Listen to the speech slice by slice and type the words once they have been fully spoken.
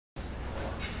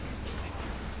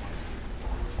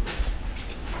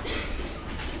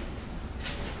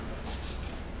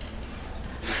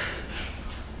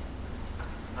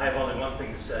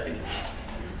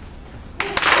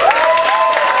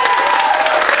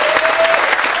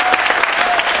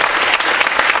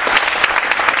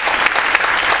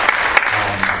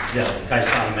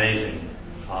amazing.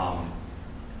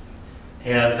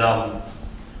 And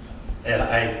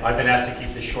I've been asked to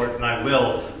keep this short, and I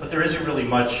will, but there isn't really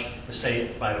much to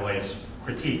say, by the way, as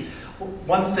critique.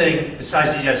 One thing,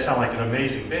 besides you guys sound like an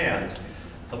amazing band,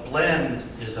 the blend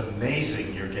is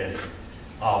amazing you're getting.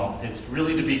 It's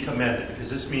really to be commended,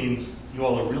 because this means you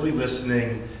all are really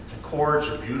listening. The chords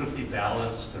are beautifully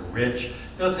balanced, they're rich.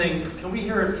 The other thing, can we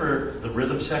hear it for the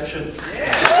rhythm section?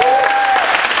 Yeah.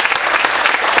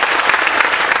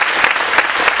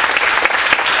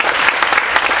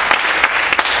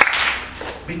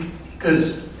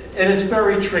 Because, and it's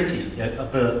very tricky,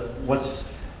 but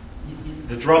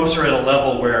the drums are at a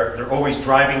level where they're always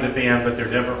driving the band, but they're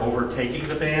never overtaking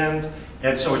the band,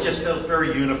 and so it just feels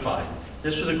very unified.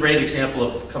 This was a great example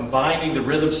of combining the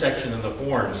rhythm section and the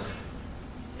horns,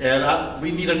 and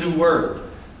we need a new word.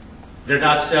 They're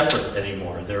not separate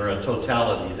anymore. They're a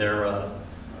totality.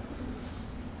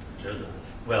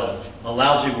 Well, a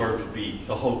lousy word would be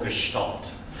the whole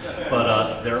gestalt.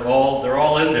 But they're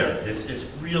all in there. It's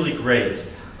really great.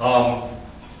 I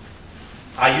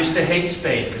used to hate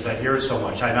Spain because I hear it so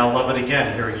much. I now love it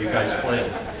again, hearing you guys play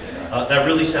it. That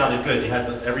really sounded good. You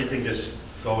had everything just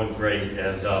going great,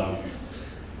 and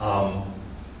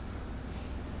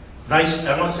nice.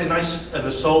 I want to say nice, and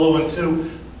the solo one too.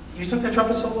 You took that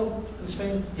trumpet solo in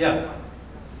Spain? Yeah.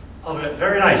 Oh,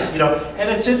 very nice. You know, and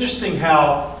it's interesting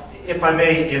how, if I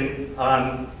may,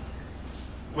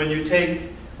 when you take.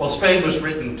 Well, Spain was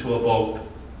written to evoke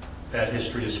that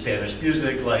history of Spanish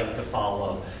music, like the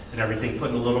Fala and everything,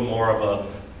 putting a little more of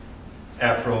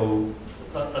an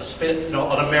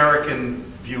American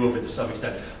view of it to some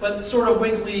extent. But sort of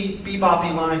wiggly,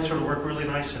 beboppy lines sort of work really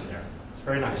nice in there. It's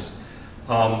very nice.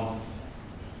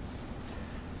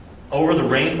 Over the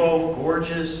Rainbow,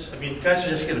 gorgeous. I mean, you guys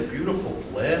just get a beautiful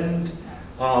blend.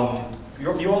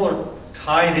 You all are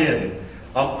tied in.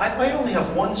 I only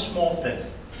have one small thing.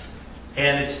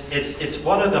 And it's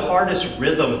one of the hardest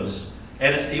rhythms,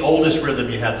 and it's the oldest rhythm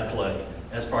you had to play,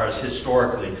 as far as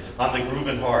historically, on the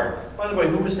Groovin' Hard. By the way,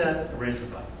 who was that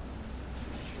arrangement by?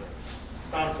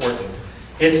 Not important.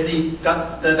 It's the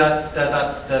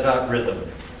da-da-da-da-da-da rhythm.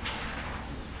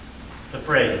 The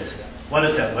phrase. What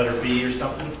is that, letter B or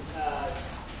something? I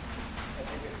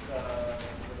think it's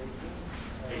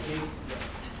 18. 18?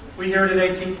 We hear it at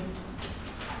 18?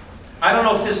 I don't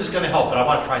know if this is going to help, but I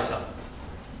want to try something.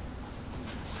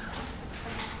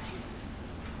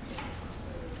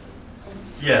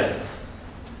 Yeah,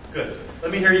 good.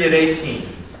 Let me hear you at 18.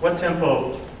 What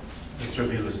tempo, Mr.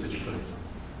 Aviles, did you put in?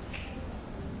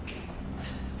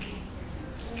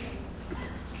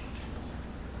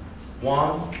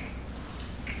 1,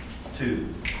 2.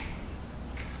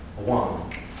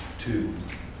 1, 2.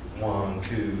 1,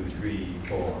 2, 3,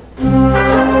 4.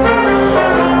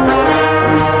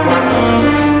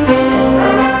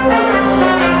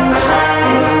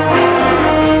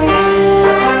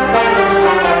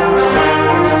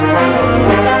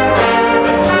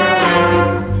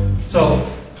 So,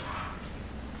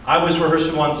 I was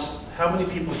rehearsing once. How many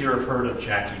people here have heard of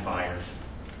Jackie Byard?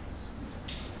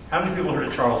 How many people heard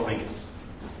of Charles Mingus?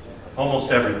 Almost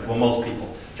most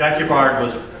people. Jackie Byard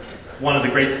was one of the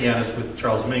great pianists with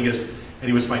Charles Mingus, and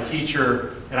he was my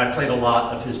teacher, and I played a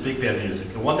lot of his big band music.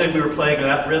 And one day we were playing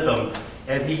that rhythm,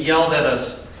 and he yelled at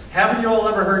us, "Haven't you all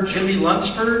ever heard Jimmy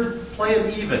Lunsford? Play him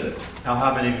even." Now,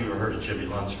 how many of you have heard of Jimmy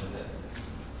Lunsford?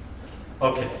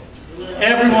 Okay.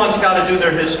 Everyone's got to do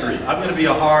their history. I'm going to be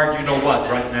a hard you-know-what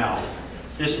right now.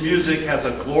 This music has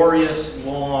a glorious,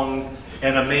 long,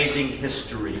 and amazing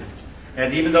history.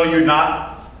 And even though you're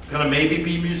not going to maybe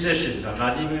be musicians, I'm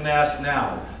not even going to ask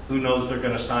now, who knows they're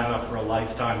going to sign up for a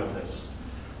lifetime of this.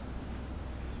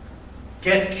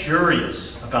 Get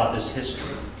curious about this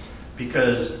history,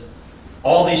 because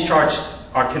all these charts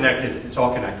are connected. It's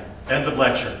all connected. End of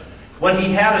lecture. What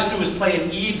he had us do is play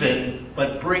it even,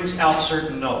 but brings out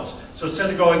certain notes. So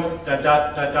instead of going da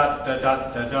da da da da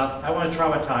da da da, I want to try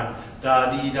one time.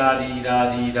 Da dee da dee da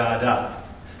dee da da.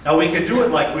 Now we could do it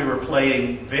like we were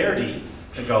playing Verdi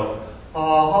and go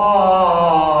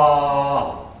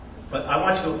ah. But I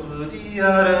want you to go boo dee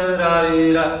da da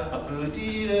dee da, boo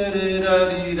dee da da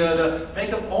dee da da.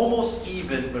 Make them almost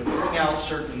even, but bring out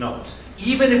certain notes.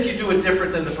 Even if you do it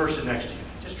different than the person next to you.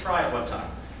 Just try it one time.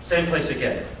 Same place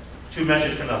again. 2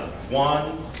 measures for nothing.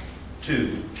 1,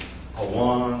 2. A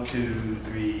 1, 2,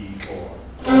 3, 4.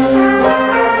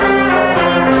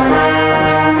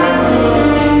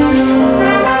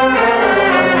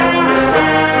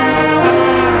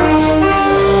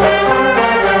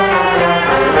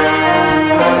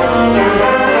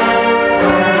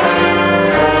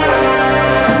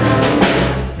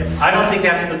 I don't think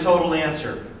that's the total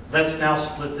answer. Let's now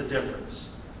split the difference.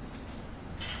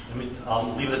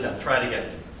 I'll leave it at that. Try it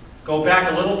again. Go back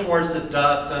a little towards the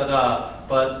da da da,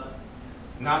 but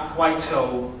not quite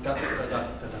so da da da da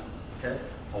da. Okay.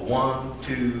 A 1,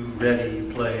 2, ready,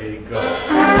 play, go.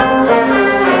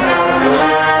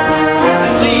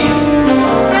 And lead.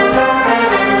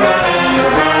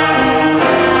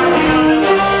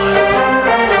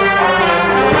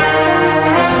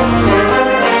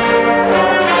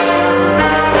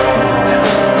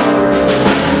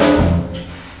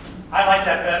 I like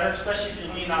that better, especially if you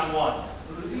lean on one.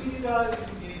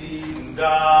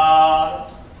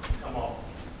 Come on.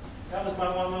 That was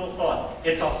my one little thought.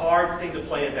 It's a hard thing to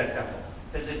play at that tempo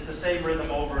because it's the same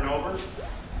rhythm over and over.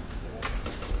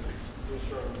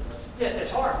 Yeah,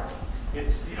 it's hard.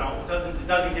 It's, you know, it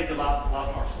doesn't give you a lot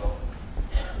more. So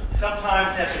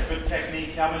sometimes that's a good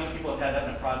technique. How many people have had that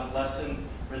in a private lesson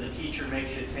where the teacher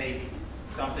makes you take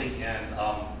something and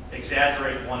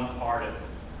exaggerate one part of it?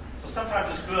 So sometimes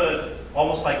it's good,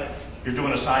 almost like you're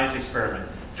doing a science experiment.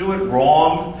 Do it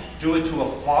wrong, do it to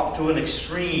an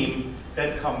extreme,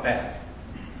 then come back.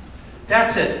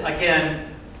 That's it. Again,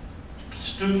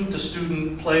 student to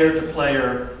student, player to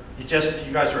player. You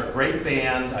guys are a great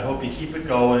band. I hope you keep it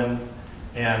going,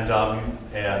 and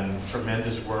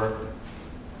tremendous work.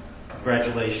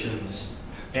 Congratulations.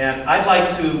 And I'd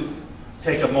like to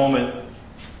take a moment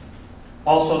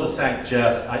also to thank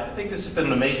Jeff. I think this has been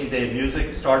an amazing day of music.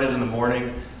 It started in the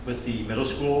morning with the middle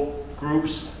school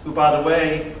groups, who, by the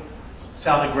way,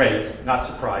 sounded great, not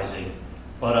surprising.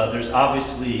 But there's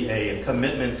obviously a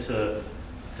commitment to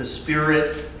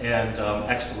spirit and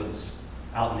excellence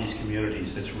out in these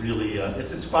communities. It's really,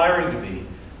 it's inspiring to me.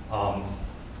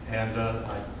 And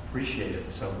I appreciate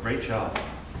it. So great job.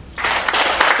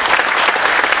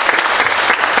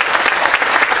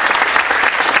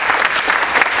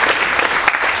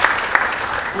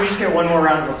 Please get one more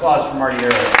round of applause for Marty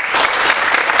Herricks.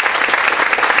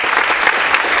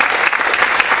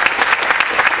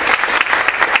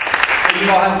 So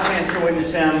you all have the chance to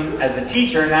witness him as a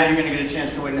teacher. Now you're going to get a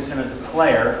chance to witness him as a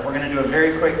player. We're going to do a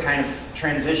very quick kind of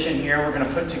transition here. We're going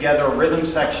to put together a rhythm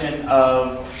section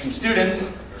of some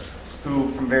students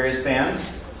from various bands.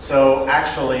 So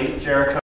actually, Jericho